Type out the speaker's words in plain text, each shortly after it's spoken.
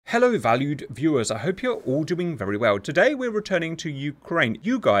Hello valued viewers, I hope you're all doing very well. Today we're returning to Ukraine.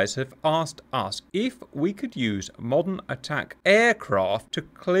 You guys have asked us if we could use modern attack aircraft to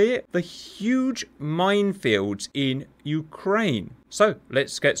clear the huge minefields in Ukraine. So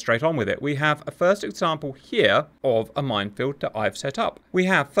let's get straight on with it. We have a first example here of a minefield that I've set up. We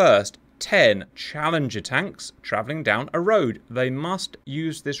have first 10 Challenger tanks travelling down a road. They must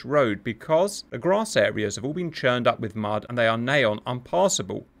use this road because the grass areas have all been churned up with mud and they are nigh on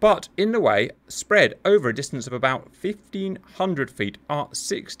unpassable. But in the way, spread over a distance of about 1,500 feet, are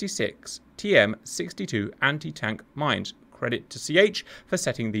 66 TM62 anti-tank mines. Credit to CH for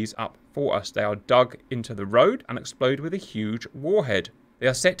setting these up for us. They are dug into the road and explode with a huge warhead. They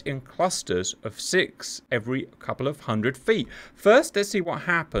are set in clusters of 6 every couple of 100 feet. First, let's see what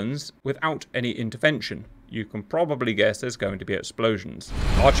happens without any intervention. You can probably guess there's going to be explosions.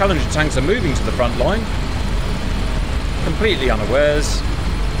 Our Challenger tanks are moving to the front line, completely unawares.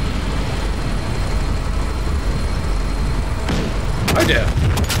 Oh dear.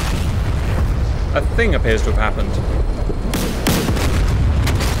 A thing appears to have happened.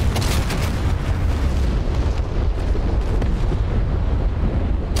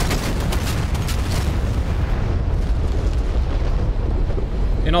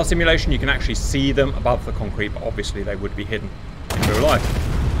 In our simulation, you can actually see them above the concrete, but obviously they would be hidden in real life.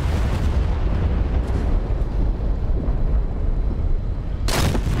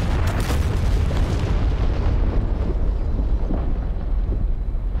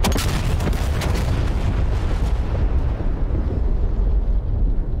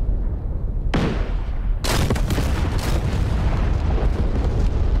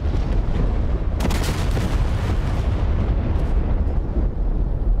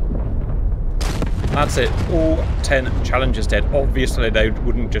 That's it, all 10 Challengers dead. Obviously they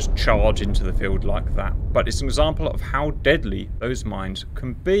wouldn't just charge into the field like that, but it's an example of how deadly those mines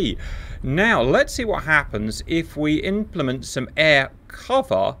can be. Now let's see what happens if we implement some air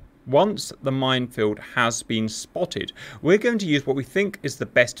cover once the minefield has been spotted. We're going to use what we think is the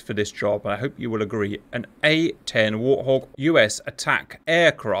best for this job, and I hope you will agree, an A-10 Warthog US attack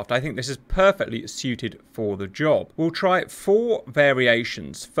aircraft. I think this is perfectly suited for the job. We'll try 4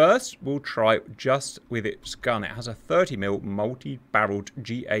 variations. First, we'll try just with its gun. It has a 30mm multi-barreled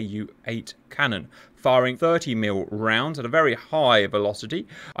GAU-8 cannon, firing 30mm rounds at a very high velocity.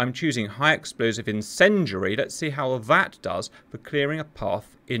 I'm choosing high explosive incendiary. Let's see how that does for clearing a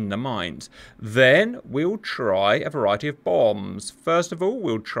path in the mines. Then we'll try a variety of bombs. First of all,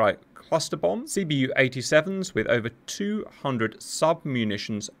 we'll try cluster bombs, CBU-87s with over 200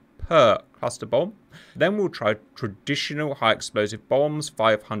 sub-munitions per cluster bomb. Then we'll try traditional high explosive bombs,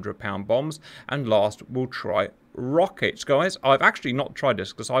 500-pound bombs, and last we'll try rockets. Guys, I've actually not tried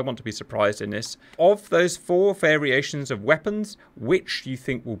this because I want to be surprised in this. Of those 4 variations of weapons, which do you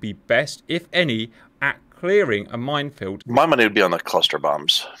think will be best, if any, at clearing a minefield? My money would be on the cluster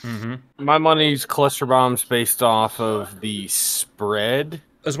bombs. My money's cluster bombs based off of the spread.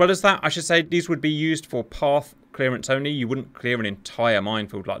 As well as that, I should say these would be used for path clearance only. You wouldn't clear an entire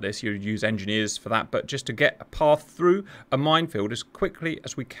minefield like this. You'd use engineers for that, but just to get a path through a minefield as quickly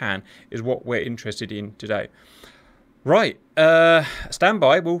as we can is what we're interested in today. Right, stand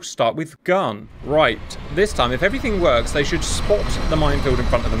by. We'll start with gun. Right, this time, if everything works, they should spot the minefield in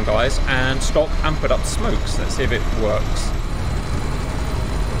front of them, guys, and stop and put up smokes. Let's see if it works.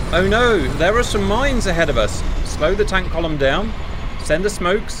 Oh no, there are some mines ahead of us. Slow the tank column down. Send the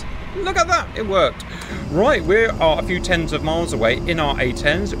smokes. Look at that, it worked. Right, we are a few tens of miles away in our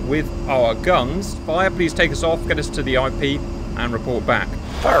A-10s with our guns. Fire, please take us off, get us to the IP, and report back.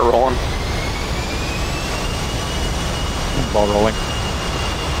 Fire rolling. Ball rolling.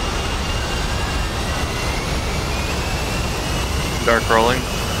 Dark rolling.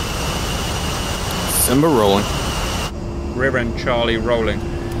 Simba rolling. Rear end Charlie rolling.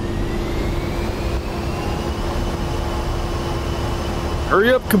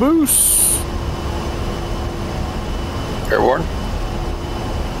 Hurry up, caboose! Airborne.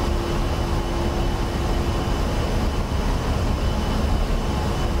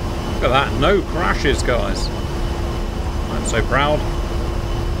 Look at that, no crashes, guys. I'm so proud.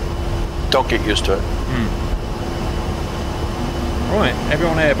 Don't get used to it. Right,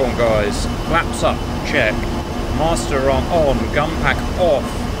 everyone airborne, guys. Flaps up, check. Master arm on, gun pack off.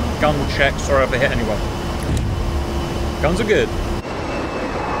 Gun check, sorry if I hit anyone. Guns are good.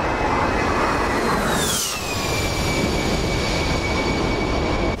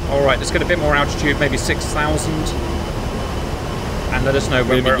 Alright, let's get a bit more altitude, maybe 6,000. And let us know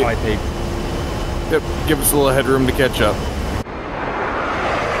when we're at IP. Yep, give us a little headroom to catch up.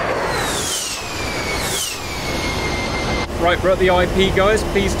 Right, we're at the IP, guys.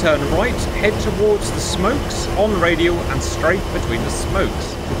 Please turn right, head towards the smokes, on radial, and strafe between the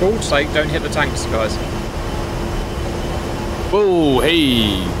smokes. For God's sake, don't hit the tanks, guys. Whoa,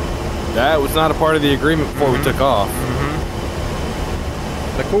 hey. That was not a part of the agreement before we took off.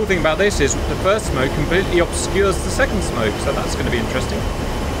 The cool thing about this is the first smoke completely obscures the second smoke, so that's going to be interesting.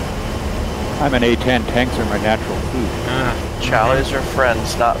 I'm an A-10. Tanks are my natural food. Challies are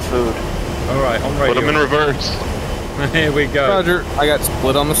friends, not food. Alright, on radio. Put them in reverse. Here we go. Roger, I got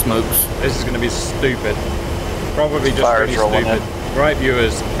split on the smokes. This is going to be stupid. Probably just Fire's really rolling stupid. in. Right,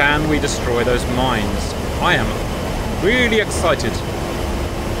 viewers, can we destroy those mines? I am really excited.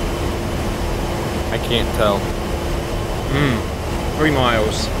 I can't tell. 3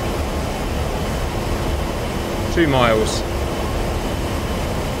 miles. 2 miles.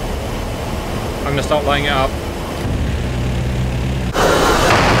 I'm going to start laying it up.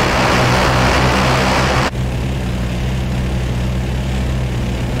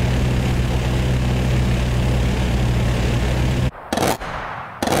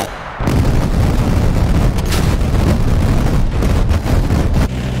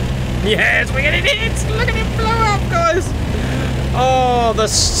 Yes, we're getting hits! Look at it blow up, guys! Oh, the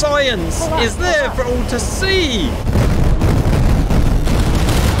science is there for all to see!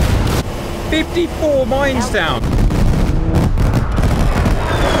 54 mines down!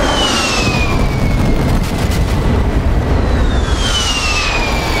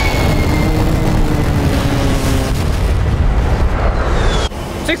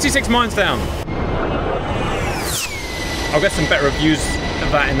 "66 mines down." I'll get some better reviews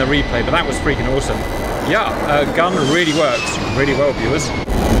of that in the replay, but that was freaking awesome. Yeah, gun really works really well, viewers.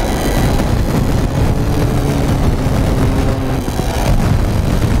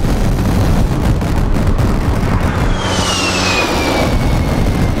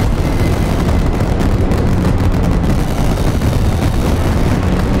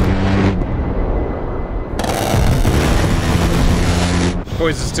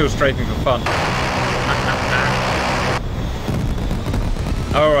 Boys are still strafing for fun.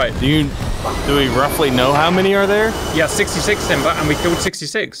 Alright. Do we roughly know how many are there? Yeah, 66, Simba, and we killed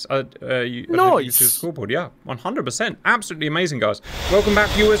 66. Nice. The scoreboard, yeah, 100%. Absolutely amazing, guys. Welcome back,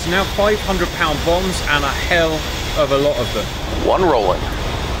 viewers. Now 500-pound bombs and a hell of a lot of them. One rolling.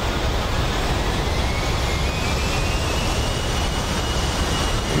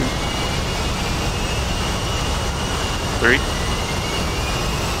 Three.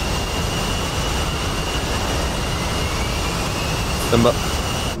 Simba.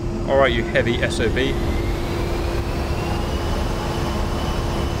 Alright, you heavy SOB.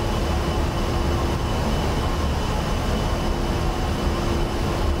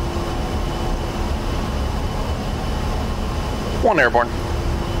 One airborne.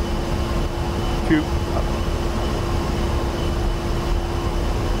 2.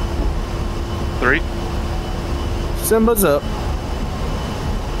 3. Simba's up.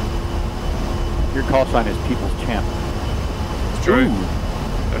 Your call sign is People's Champ. It's true.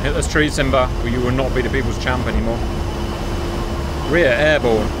 Don't hit those trees, Simba, or you will not be the people's champ anymore. Rear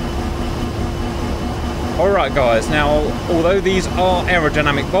airborne. Alright, guys, now, although these are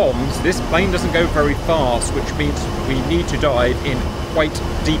aerodynamic bombs, this plane doesn't go very fast, which means we need to dive in quite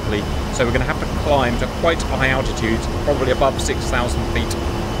deeply. So we're going to have to climb to quite high altitudes, probably above 6,000 feet.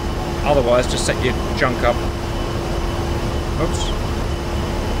 Otherwise, just set your junk up. Oops.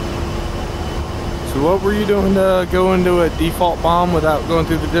 So what were you doing to go into a default bomb without going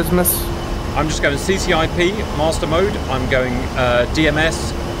through the dismiss? I'm just going CCIP, master mode. I'm going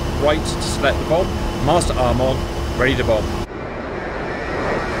DMS, right to select the bomb. Master arm on, ready to bomb.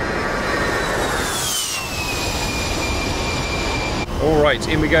 Alright,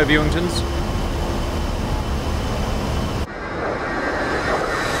 in we go, Viewingtons.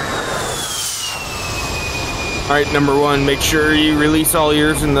 Alright, number one, make sure you release all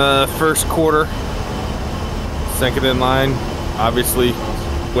yours in the first quarter. Second in line, obviously,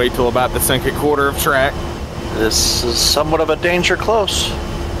 wait till about the second quarter of track. This is somewhat of a danger close.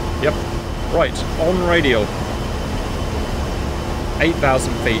 Yep. Right, on radial.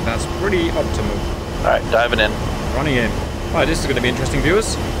 8,000 feet, that's pretty optimal. Alright, diving in. Running in. Right, this is going to be interesting,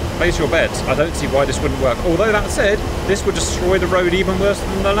 viewers. Place your bets. I don't see why this wouldn't work. Although that said, this would destroy the road even worse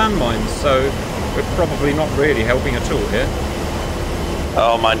than the landmines, so we're probably not really helping at all here.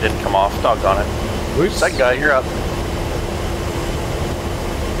 Oh, mine didn't come off. Doggone it. Whoops. That guy, you're up.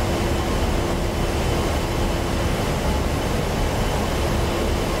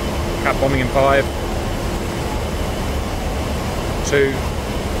 Cap bombing in 5, 2,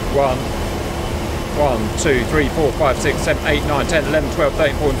 1. 1, 2, 3, 4, 5, 6, 7, 8, 9, 10, 11, 12,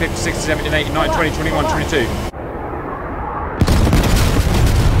 13, 14, 15, 16, 17, 18, 19, 20, 21, 22.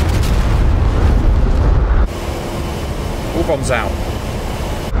 bombs out.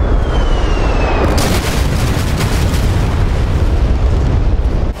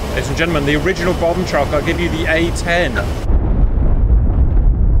 Ladies and gentlemen, the original bomb truck, I'll give you the A-10.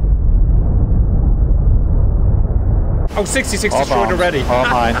 Oh, 66 All destroyed bombs. already. All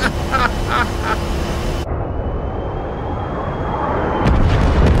mines.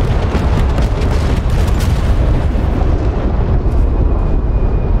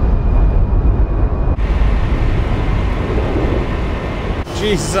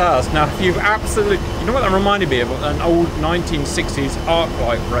 Jesus, now if you've absolutely... You know what that reminded me of? An old 1960s arc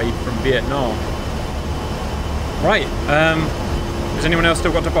light raid from Vietnam. Right, has anyone else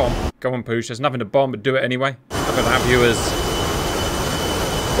still got a bomb? Go on, Pooch, there's nothing to bomb, but do it anyway. Look at that, viewers.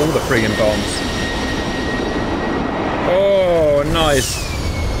 All the friggin' bombs. Oh, nice.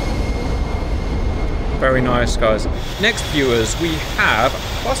 Very nice, guys. Next, viewers, we have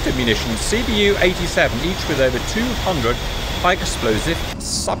cluster munitions, CBU-87, each with over 200 high explosive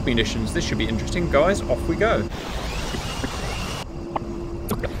sub-munitions. This should be interesting, guys. Off we go.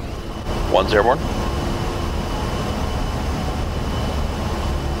 One's airborne.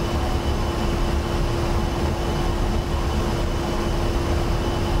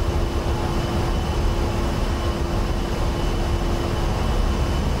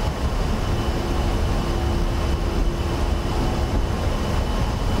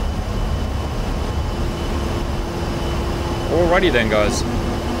 Alrighty then, guys.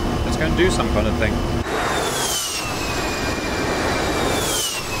 Let's go and do some kind of thing.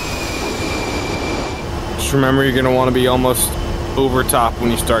 Just remember, you're going to want to be almost over top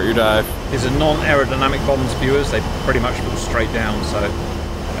when you start your dive. These are non-aerodynamic bombs, viewers. They pretty much fall straight down, so...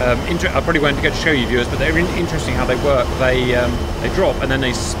 I probably won't get to show you, viewers, but they're interesting how they work. They drop and then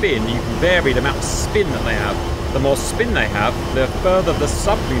they spin. You can vary the amount of spin that they have. The more spin they have, the further the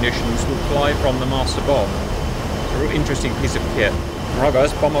sub-munitions will fly from the master bomb. It's a real interesting piece of kit. Alright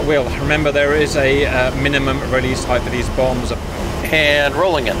guys, bomb at will. Remember, there is a minimum release height for these bombs. And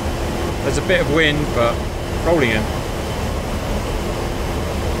rolling in. There's a bit of wind, but rolling in.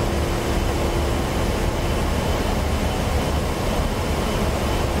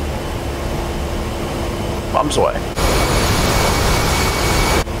 Bombs away.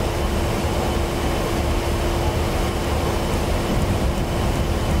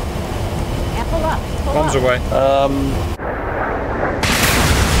 Pull up. Pull Bombs up. away.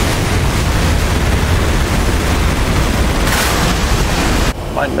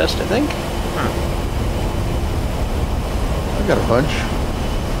 Mine missed, I think. I got a bunch.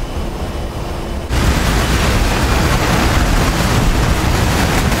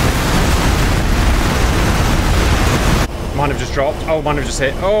 Mine have just dropped. Oh, mine have just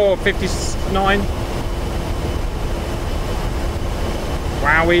hit. Oh, 59.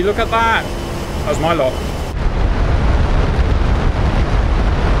 Wowie, look at that. That was my lot.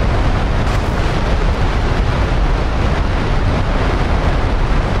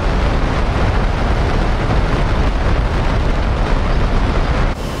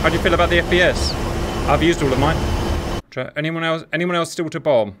 How do you feel about the FPS? I've used all of mine. Anyone else still to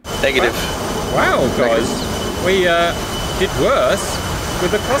bomb? Negative. Wow, guys. We did worse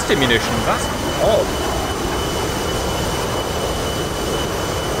with the cluster munitions. That's odd.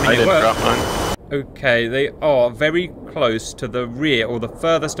 I it didn't worked. drop mine. Okay, they are very close to the rear or the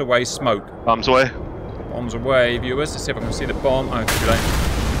furthest away smoke. Bombs away. Bombs away, viewers. Let's see if I can see the bomb. Oh, too late.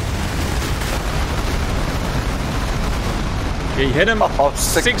 He hit him. Oh,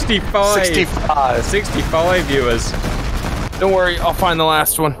 65. 65. 65, viewers. Don't worry, I'll find the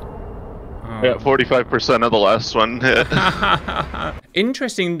last one. Yeah, 45% of the last one hit.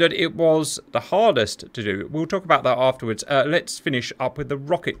 Interesting that it was the hardest to do. We'll talk about that afterwards. Let's finish up with the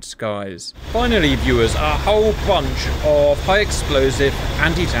rockets, guys. Finally, viewers, a whole bunch of high explosive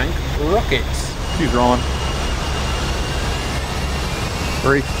anti-tank rockets. She's rolling.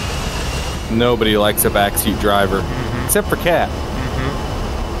 3. Nobody likes a backseat driver, except for Cat.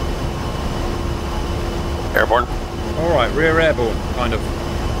 Airborne. All right, rear airborne, kind of.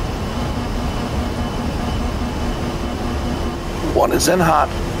 One is in hot.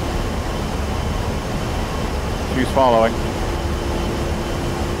 She's following.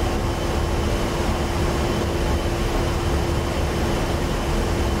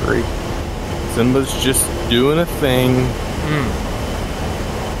 Three. Simba's just doing a thing.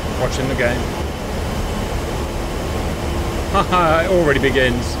 Watching the game. Haha, it already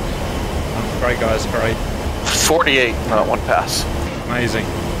begins. Oh, great, guys, great. 48. Not one pass. Amazing.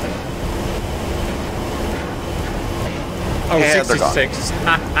 Oh, And they're gone. 66.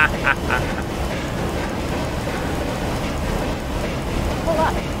 Pull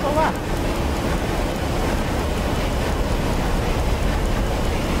up. Pull up.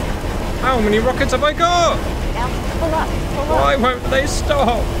 How many rockets have I got? Now, pull up. Why won't they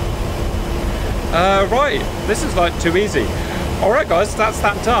stop? Right, this is like too easy. Alright guys, that's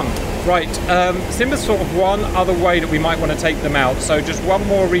that done. Right, Simba's sort of one other way that we might want to take them out. So just one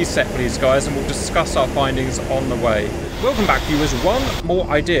more reset please guys, and we'll discuss our findings on the way. Welcome back viewers. One more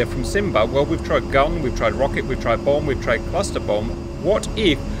idea from Simba. Well, we've tried gun, we've tried rocket, we've tried bomb, we've tried cluster bomb. What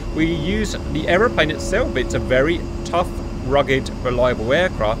if we use the aeroplane itself? It's a very tough, rugged, reliable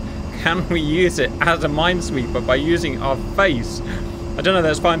aircraft. Can we use it as a minesweeper by using our face? I don't know,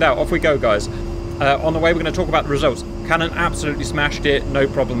 let's find out. Off we go guys. On the way, we're going to talk about the results. Cannon absolutely smashed it, no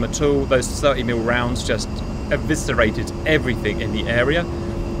problem at all. Those 30mm rounds just eviscerated everything in the area.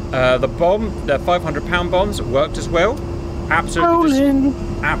 The bomb, the 500-pound bombs, worked as well.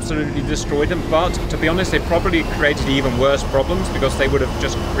 Absolutely destroyed them. But to be honest, they probably created even worse problems because they would have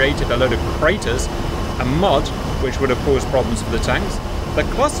just created a load of craters and mud, which would have caused problems for the tanks. The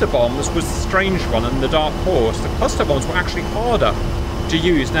cluster bombs was the strange one, and the dark horse. The cluster bombs were actually harder to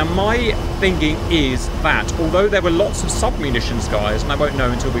use. Now my thinking is that although there were lots of sub-munitions guys, and I won't know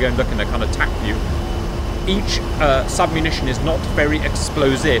until we go and look in the kind of tac view, each sub-munition is not very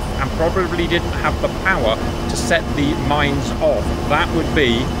explosive and probably didn't have the power to set the mines off. That would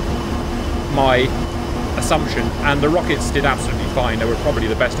be my assumption, and the rockets did absolutely fine. They were probably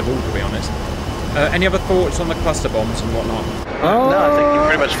the best of all, to be honest. Any other thoughts on the cluster bombs and whatnot? No, I think you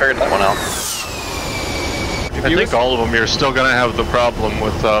pretty much figured that one out. I think all of them, you're still going to have the problem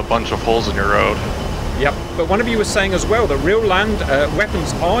with a bunch of holes in your road. Yep, but one of you was saying as well that real land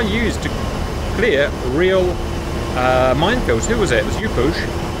weapons are used to clear real minefields. Who was it? It was you, Push.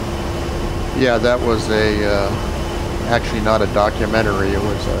 Yeah, that was a actually not a documentary. It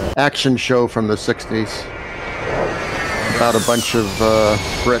was an action show from the 60s about a bunch of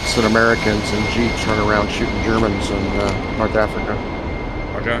Brits and Americans in jeeps running around shooting Germans in North Africa.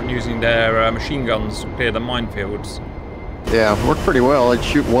 Roger, using their machine guns to clear the minefields. Yeah, worked pretty well. They'd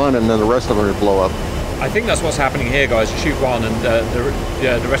shoot one and then the rest of them would blow up. I think that's what's happening here, guys. You shoot one and the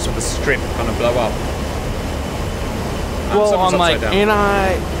rest of the strip kind of blow up. And well, on like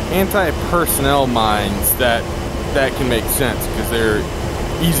anti-personnel mines, that can make sense because they're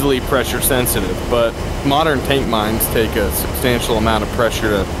easily pressure sensitive. But modern tank mines take a substantial amount of pressure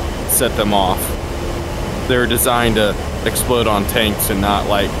to set them off. They're designed to explode on tanks and not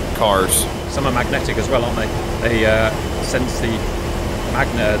like cars. Some are magnetic as well, aren't they? They sense the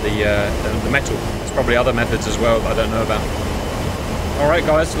metal. There's probably other methods as well that I don't know about. Alright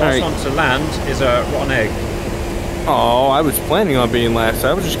guys, last one to land is a rotten egg. Oh, I was planning on being last.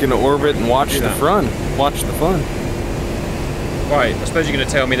 I was just going to orbit and watch the fun. Right, I suppose you're going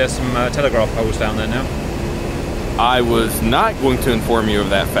to tell me there's some telegraph poles down there now. I was not going to inform you of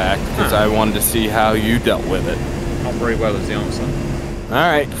that fact because I wanted to see how you dealt with it. Not very well is the answer.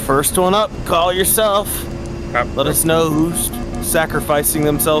 Alright, first one up, call yourself. Let us know who's sacrificing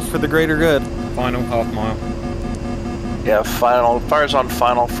themselves for the greater good. Final half mile. Yeah, fires on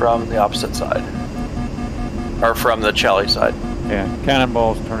final from the opposite side. Or from the Chally side. Yeah,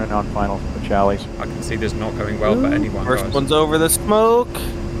 cannonballs turning on final from the Challies. I can see this not going well for anyone, First guys. one's over the smoke.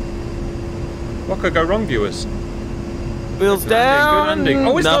 What could go wrong, viewers? Wheels down. Good landing.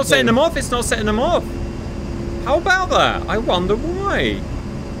 Oh, it's not Nothing. setting them off. It's not setting them off. How about that? I wonder why.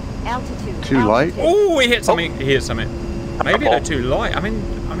 Altitude. Too light? Oh, he hit something. He hit something. Maybe they're too light. I mean,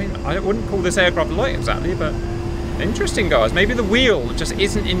 I wouldn't call this aircraft light exactly, but interesting, guys. Maybe the wheel just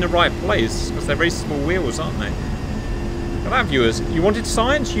isn't in the right place because they're very small wheels, aren't they? Look at that, viewers. You wanted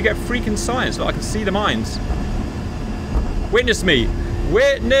science? You get freaking science. Look, I can see the mines. Witness me.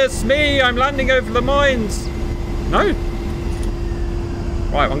 Witness me. I'm landing over the mines. No.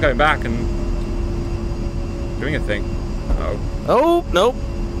 Right, I'm going back and doing a thing. Uh-oh. Oh, nope.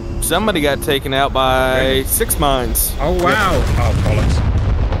 Somebody got taken out by 6 mines. Oh, wow. Oh, bollocks.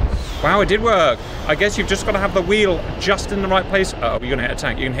 Wow, it did work. I guess you've just got to have the wheel just in the right place. Uh-oh, you're going to hit a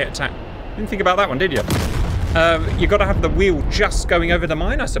tank. You're going to hit a tank. Didn't think about that one, did you? You've got to have the wheel just going over the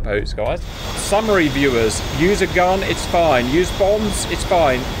mine, I suppose, guys. Summary, viewers. Use a gun, it's fine. Use bombs, it's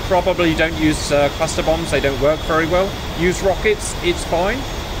fine. Probably don't use cluster bombs. They don't work very well. Use rockets, it's fine.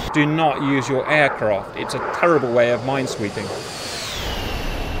 Do not use your aircraft. It's a terrible way of minesweeping.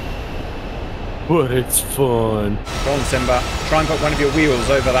 But it's fun. Go on, Simba. Try and put one of your wheels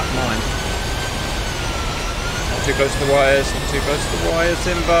over that mine. Not too close to the wires. Not too close to the wires,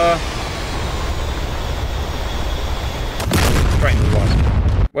 Simba. Straight into the wires.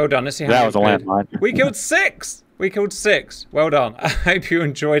 Well done. Let's see how That was a did. landmine. We killed 6. We killed 6. Well done. I hope you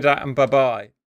enjoyed that, and bye-bye.